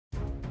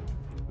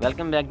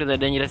Welcome back to the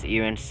dangerous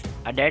events.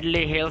 A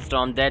deadly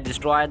hailstorm that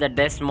destroyed the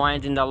Des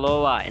Moines in the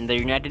Lowa in the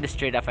United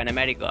States of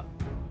America.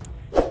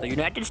 The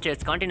United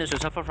States continues to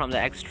suffer from the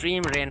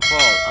extreme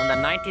rainfall. On the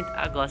 19th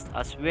August,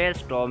 a severe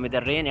storm with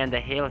the rain and the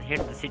hail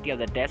hit the city of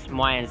the Des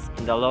Moines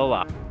in the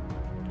Lowa.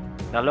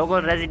 The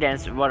local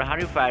residents were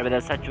horrified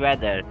with such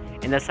weather.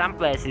 In some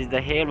places,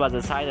 the hail was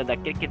the size of the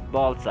cricket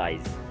ball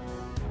size.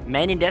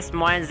 Many Des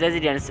Moines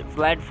residents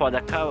fled for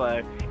the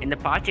cover, in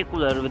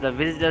particular with the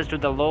visitors to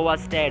the Lowa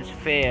State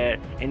Fair,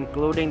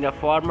 including the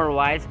former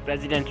Vice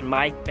President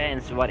Mike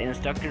Pence, were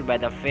instructed by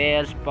the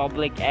fair's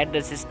public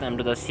address system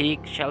to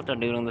seek shelter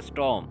during the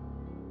storm.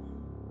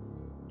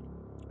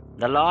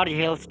 The large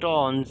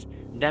hailstones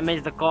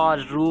damaged the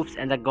cars, roofs,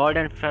 and the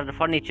garden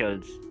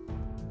furniture.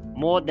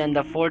 More than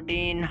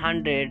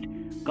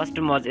 1,400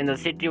 customers in the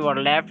city were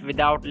left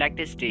without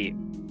electricity.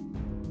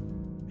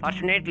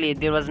 Fortunately,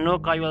 there was no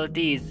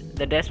casualties.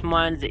 The Des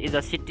Moines is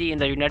a city in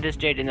the United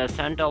States in the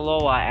central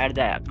Lowa at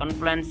the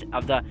confluence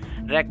of the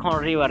Raccoon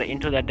River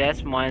into the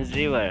Des Moines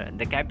River,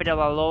 the capital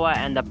of Lowa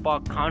and the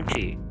Park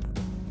County.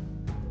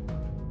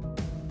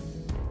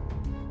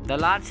 The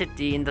large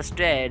city in the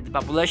state, the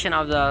population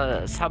of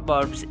the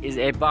suburbs is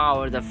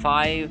about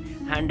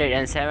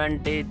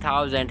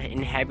 570,000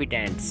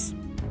 inhabitants.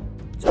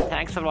 So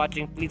thanks for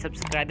watching. Please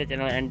subscribe the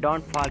channel and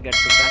don't forget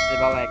to press the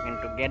bell icon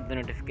to get the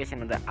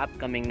notification of the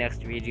upcoming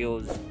next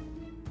videos.